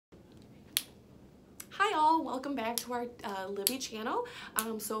y'all, welcome back to our Libby channel.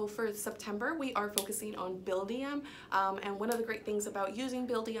 So for September we are focusing on Buildium, and one of the great things about using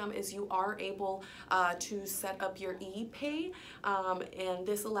Buildium is you are able to set up your ePay, and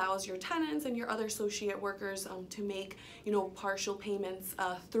this allows your tenants and your other associate workers to make partial payments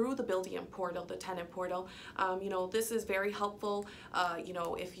through the Buildium portal, the tenant portal. This is very helpful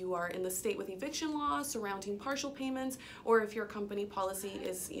if you are in the state with eviction laws surrounding partial payments, or if your company policy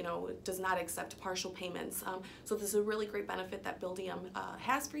is does not accept partial payments. So this is a really great benefit that Buildium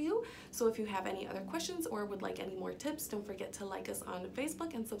has for you. So if you have any other questions or would like any more tips, don't forget to like us on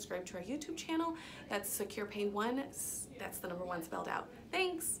Facebook and subscribe to our YouTube channel. That's Secure Pay 1. That's the number 1 spelled out.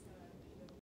 Thanks.